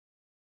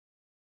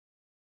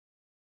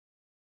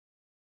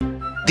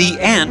The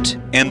Ant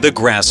and the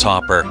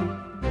Grasshopper.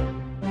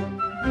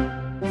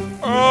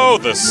 Oh,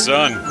 the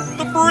sun,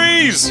 the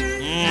breeze,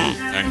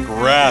 and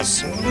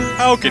grass.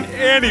 How can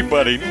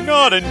anybody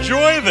not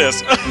enjoy this?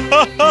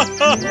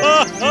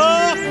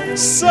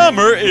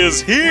 Summer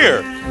is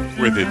here,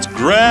 with its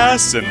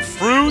grass and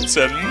fruits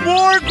and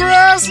more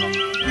grass.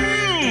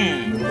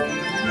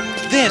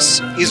 This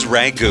is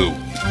Ragu.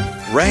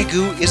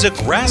 Ragu is a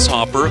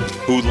grasshopper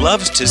who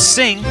loves to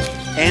sing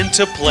and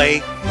to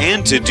play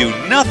and to do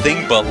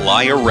nothing but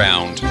lie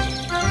around.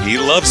 He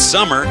loves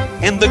summer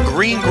and the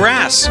green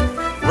grass.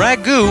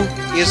 Ragu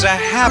is a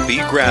happy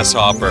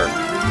grasshopper.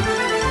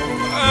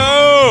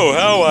 Oh,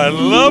 how I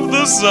love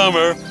the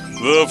summer!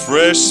 The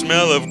fresh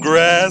smell of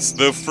grass,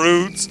 the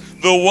fruits,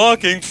 the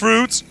walking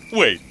fruits.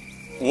 Wait,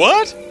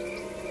 what?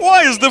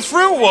 Why is the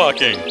fruit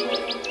walking?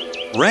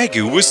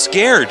 Ragu was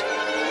scared.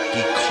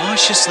 He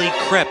cautiously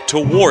crept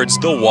towards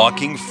the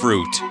walking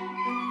fruit.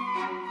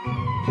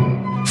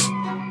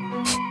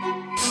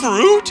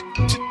 Fruit?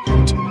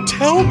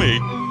 Tell me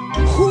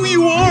who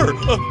you are.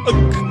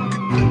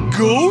 A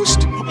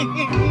ghost?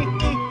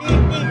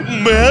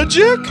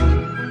 Magic?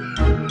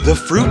 The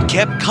fruit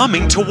kept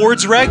coming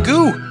towards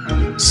Ragu,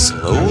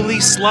 slowly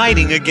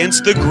sliding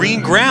against the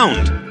green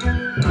ground.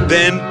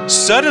 Then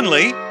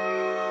suddenly,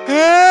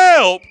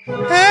 help!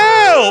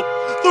 Help!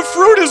 The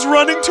fruit is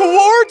running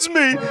towards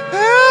me!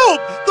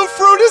 Help! The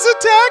fruit is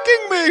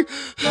attacking me!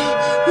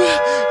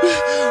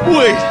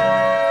 Wait,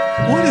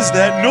 what is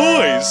that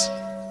noise?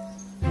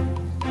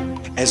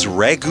 As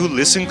Ragu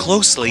listened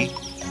closely,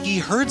 he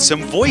heard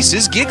some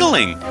voices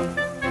giggling.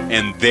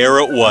 And there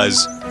it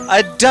was,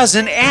 a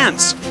dozen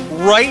ants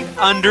right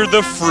under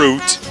the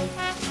fruit.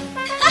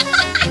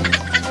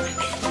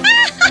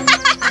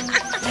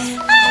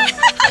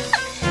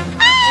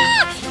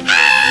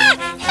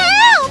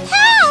 Help!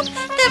 Help!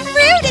 The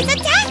fruit is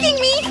attacking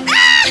me!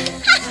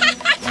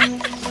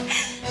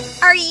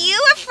 Are you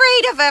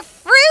afraid of a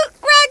fruit,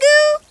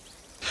 Ragu?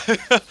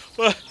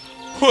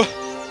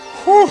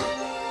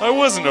 I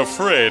wasn't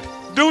afraid.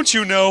 Don't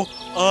you know,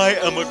 I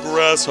am a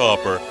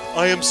grasshopper.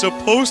 I am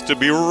supposed to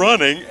be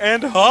running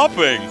and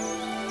hopping.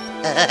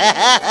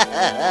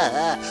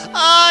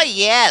 Ah,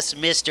 yes,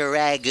 Mr.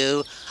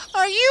 Ragu.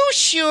 Are you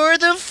sure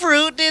the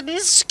fruit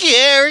didn't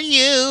scare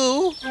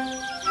you?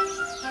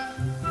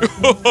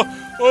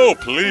 Oh,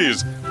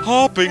 please.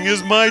 Hopping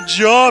is my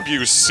job,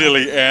 you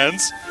silly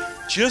ants.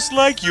 Just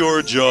like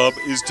your job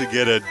is to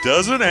get a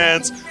dozen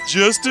ants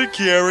just to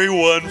carry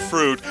one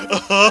fruit.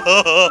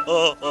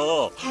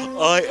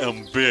 I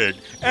am big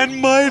and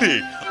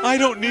mighty. I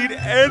don't need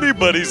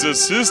anybody's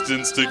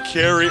assistance to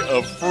carry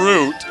a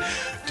fruit.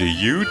 Do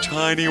you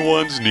tiny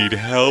ones need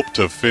help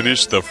to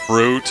finish the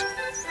fruit?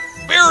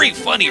 Very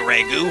funny,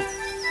 Ragu.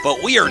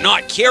 But we are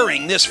not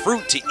carrying this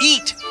fruit to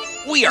eat.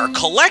 We are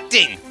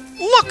collecting.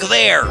 Look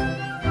there.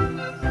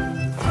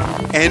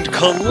 And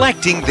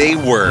collecting they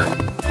were.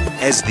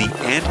 As the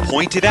ant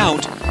pointed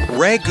out,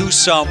 Ragu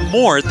saw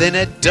more than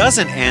a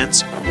dozen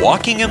ants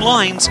walking in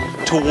lines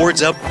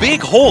towards a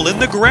big hole in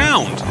the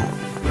ground.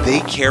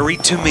 They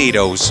carried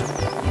tomatoes,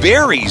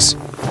 berries,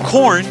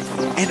 corn,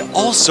 and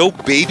also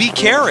baby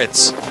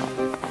carrots.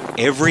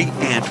 Every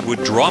ant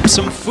would drop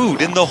some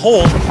food in the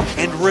hole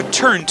and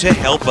return to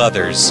help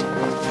others.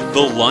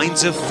 The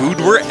lines of food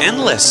were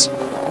endless.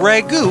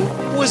 Ragu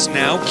was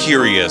now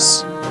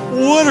curious.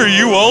 What are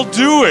you all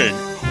doing?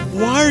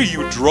 Why are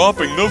you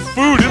dropping the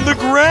food in the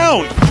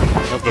ground?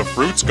 Have the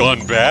fruits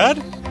gone bad?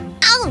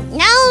 Oh,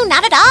 no,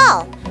 not at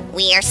all.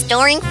 We are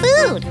storing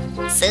food.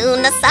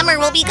 Soon the summer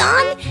will be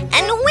gone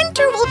and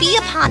winter will be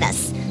upon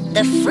us.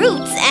 The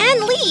fruits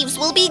and leaves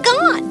will be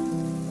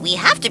gone. We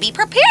have to be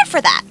prepared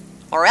for that,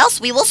 or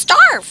else we will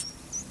starve.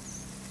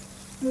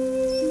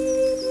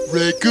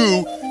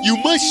 Ragu, you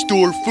must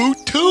store food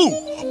too.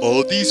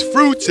 All these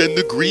fruits and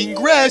the green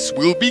grass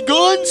will be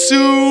gone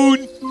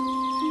soon.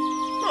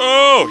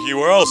 Oh,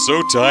 you are all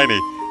so tiny.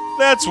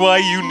 That's why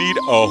you need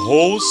a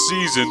whole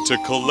season to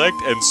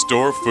collect and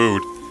store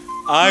food.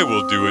 I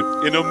will do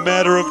it in a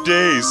matter of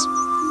days.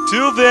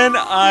 Till then,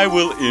 I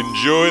will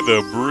enjoy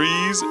the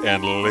breeze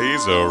and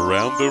laze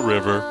around the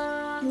river.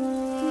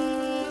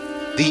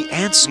 The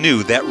ants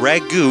knew that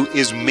Ragu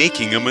is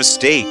making a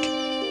mistake.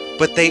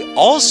 But they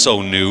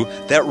also knew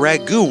that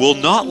Ragu will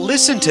not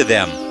listen to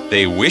them.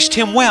 They wished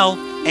him well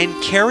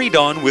and carried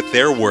on with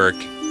their work.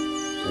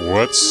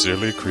 What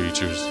silly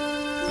creatures.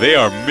 They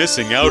are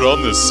missing out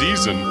on the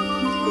season.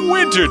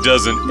 Winter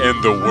doesn't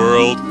end the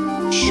world.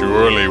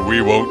 Surely we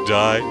won't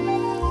die.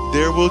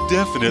 There will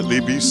definitely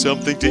be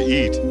something to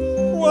eat.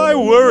 Why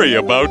worry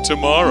about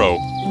tomorrow?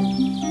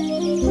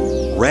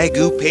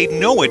 Ragu paid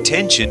no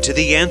attention to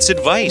the ants'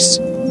 advice.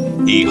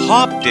 He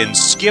hopped and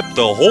skipped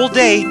the whole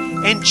day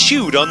and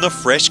chewed on the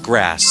fresh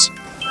grass.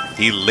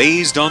 He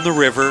lazed on the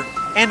river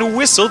and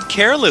whistled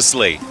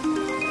carelessly.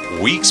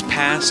 Weeks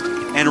passed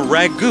and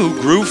Ragu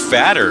grew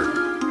fatter.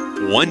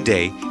 One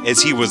day,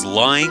 as he was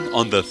lying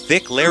on the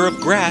thick layer of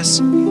grass,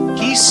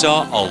 he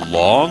saw a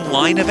long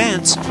line of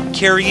ants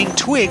carrying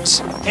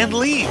twigs and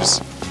leaves.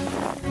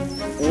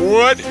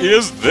 What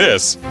is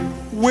this?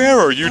 Where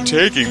are you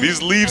taking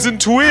these leaves and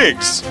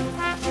twigs?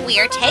 We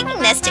are taking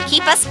this to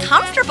keep us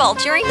comfortable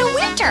during the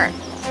winter.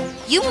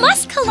 You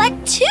must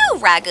collect too,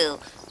 Ragu.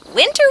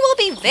 Winter will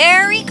be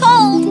very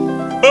cold.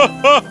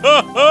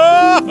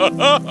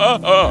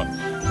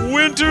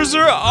 Winters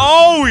are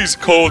always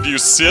cold, you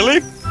silly.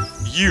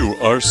 You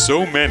are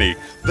so many.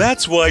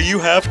 That's why you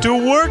have to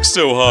work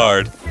so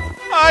hard.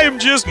 I am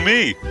just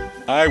me.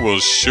 I will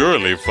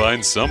surely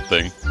find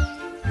something.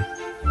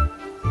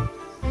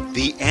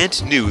 The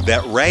ant knew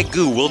that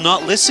Ragu will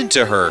not listen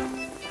to her.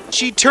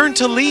 She turned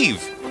to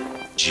leave.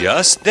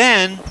 Just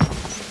then...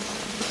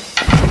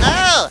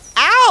 Oh,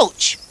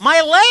 ouch!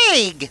 My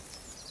leg!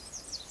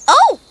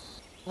 Oh!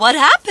 What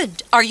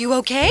happened? Are you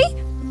okay?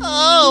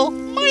 Oh,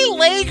 my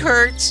leg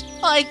hurts.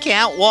 I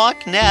can't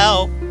walk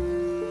now.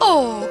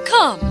 Oh,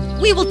 come.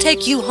 We will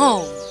take you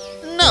home.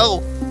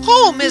 No,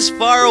 home is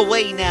far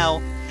away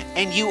now,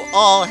 and you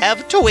all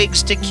have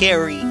twigs to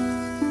carry.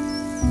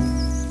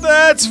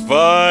 That's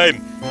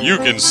fine. You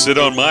can sit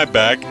on my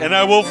back and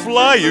I will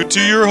fly you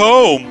to your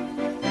home.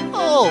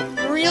 Oh,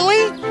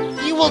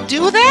 really? You will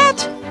do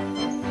that?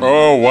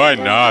 Oh, why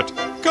not?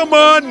 Come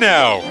on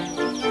now.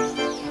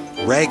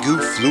 Ragu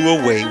flew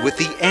away with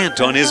the ant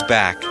on his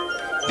back.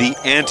 The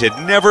ant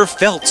had never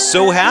felt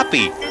so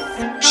happy.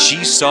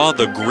 She saw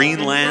the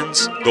green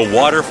lands, the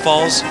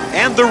waterfalls,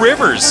 and the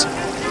rivers.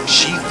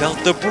 She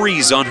felt the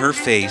breeze on her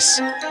face.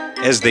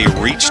 As they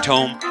reached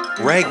home,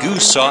 Ragu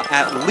saw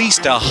at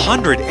least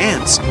 100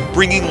 ants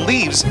bringing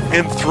leaves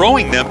and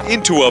throwing them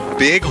into a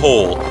big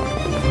hole.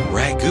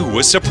 Ragu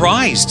was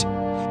surprised.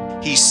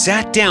 He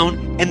sat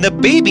down and the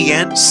baby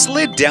ant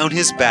slid down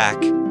his back.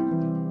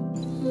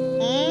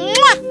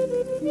 Mwah!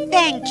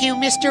 Thank you,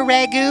 Mr.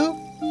 Ragu.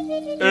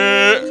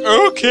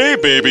 Okay,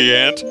 baby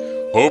ant.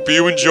 Hope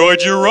you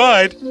enjoyed your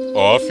ride.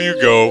 Off you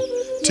go.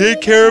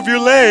 Take care of your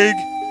leg.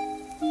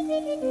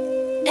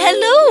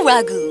 Hello,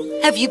 Ragu.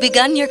 Have you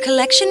begun your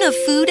collection of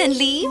food and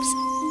leaves?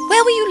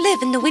 Where will you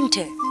live in the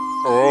winter?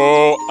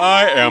 Oh,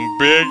 I am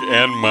big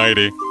and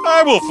mighty.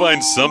 I will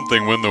find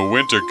something when the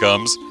winter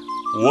comes.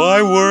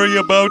 Why worry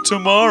about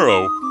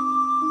tomorrow?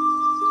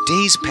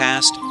 Days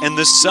passed and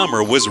the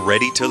summer was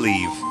ready to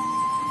leave.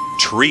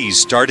 Trees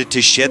started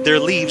to shed their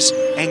leaves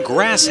and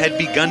grass had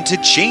begun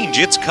to change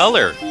its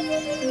color.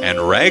 And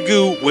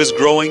Ragu was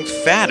growing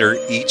fatter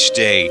each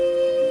day.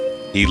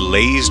 He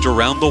lazed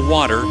around the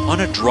water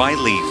on a dry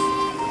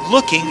leaf,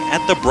 looking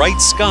at the bright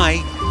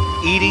sky,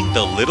 eating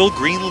the little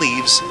green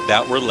leaves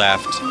that were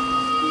left.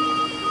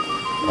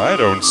 I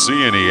don't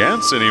see any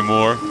ants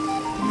anymore.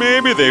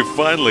 Maybe they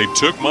finally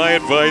took my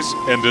advice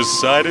and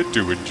decided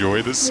to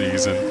enjoy the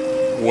season.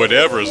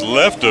 Whatever's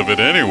left of it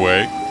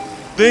anyway.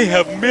 They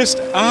have missed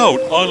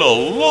out on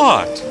a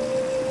lot.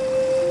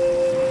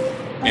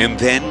 And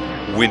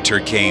then winter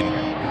came.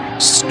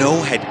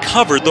 Snow had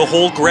covered the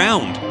whole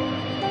ground.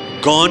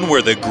 Gone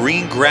were the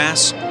green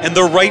grass and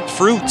the ripe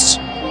fruits.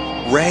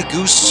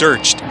 Ragu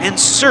searched and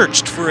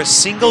searched for a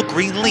single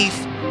green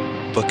leaf,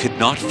 but could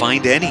not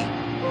find any.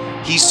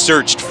 He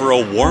searched for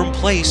a warm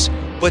place,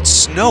 but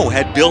snow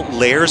had built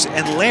layers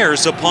and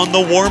layers upon the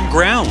warm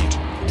ground.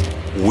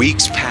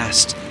 Weeks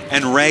passed,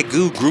 and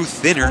Ragu grew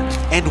thinner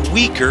and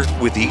weaker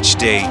with each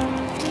day.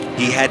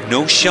 He had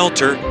no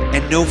shelter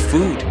and no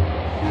food.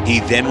 He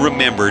then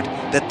remembered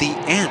that the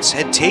ants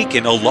had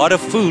taken a lot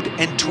of food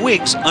and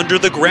twigs under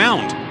the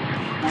ground.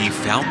 He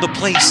found the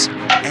place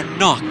and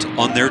knocked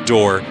on their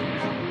door.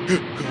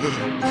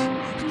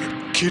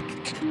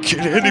 Can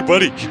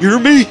anybody hear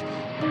me?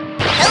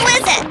 Who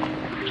is it?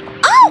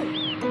 Oh,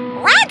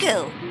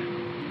 Ragu!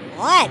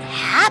 What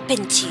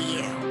happened to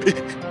you?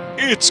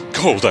 It's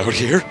cold out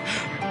here.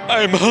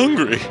 I'm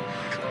hungry.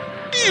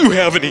 Do you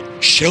have any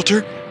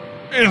shelter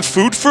and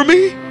food for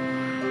me?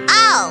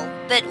 Oh,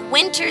 but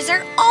winters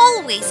are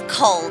always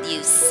cold,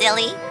 you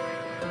silly.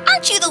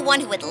 Aren't you the one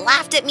who had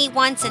laughed at me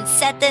once and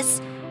said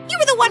this? You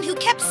were the one who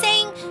kept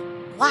saying,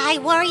 "Why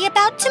worry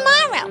about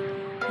tomorrow?"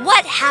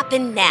 What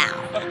happened now?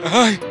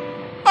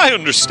 I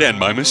understand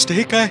my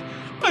mistake.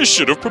 I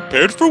should have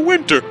prepared for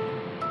winter.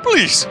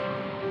 Please,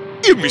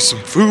 give me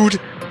some food.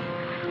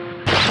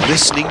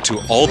 Listening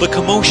to all the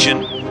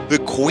commotion, the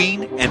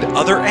queen and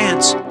other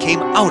ants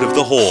came out of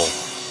the hole.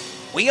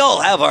 We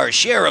all have our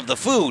share of the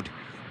food.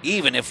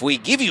 Even if we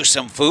give you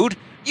some food,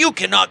 you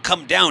cannot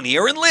come down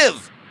here and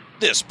live.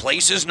 This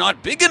place is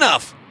not big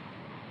enough.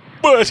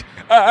 But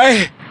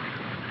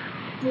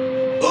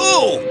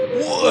Oh,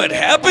 what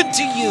happened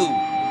to you?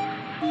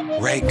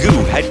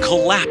 Ragu had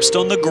collapsed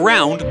on the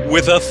ground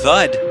with a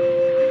thud.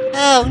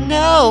 Oh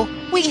no,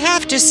 we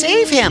have to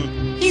save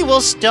him. He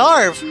will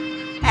starve.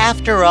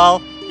 After all,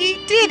 he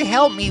did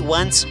help me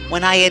once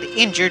when I had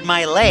injured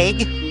my leg.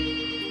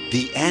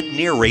 The ant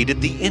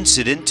narrated the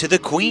incident to the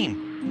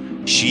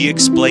queen. She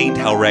explained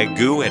how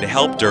Ragu had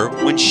helped her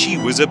when she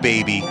was a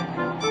baby.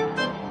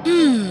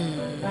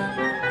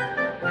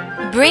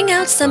 Bring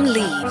out some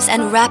leaves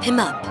and wrap him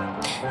up.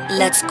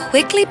 Let's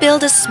quickly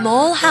build a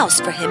small house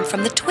for him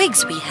from the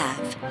twigs we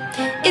have.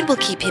 It will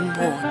keep him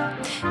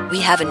warm. We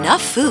have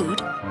enough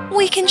food.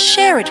 We can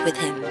share it with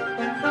him.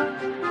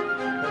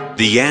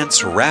 The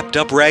ants wrapped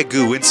up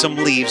Ragu in some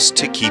leaves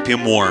to keep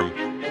him warm.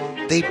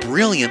 They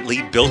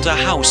brilliantly built a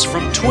house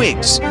from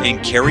twigs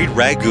and carried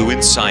Ragu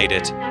inside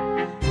it.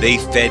 They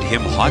fed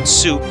him hot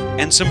soup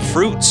and some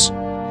fruits.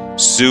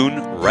 Soon,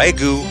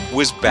 Ragu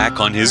was back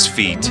on his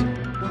feet.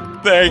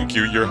 Thank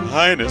you, Your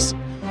Highness.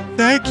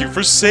 Thank you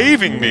for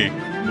saving me.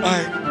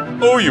 I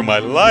owe you my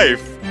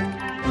life.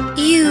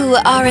 You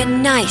are a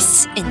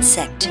nice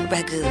insect,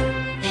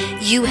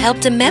 Ragu. You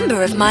helped a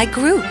member of my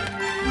group.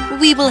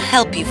 We will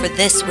help you for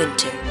this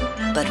winter.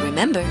 But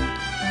remember,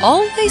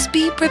 always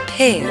be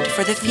prepared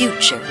for the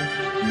future.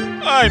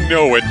 I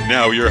know it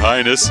now, Your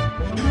Highness.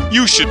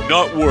 You should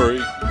not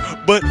worry,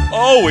 but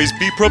always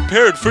be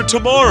prepared for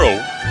tomorrow.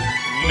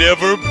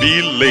 Never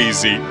be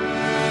lazy.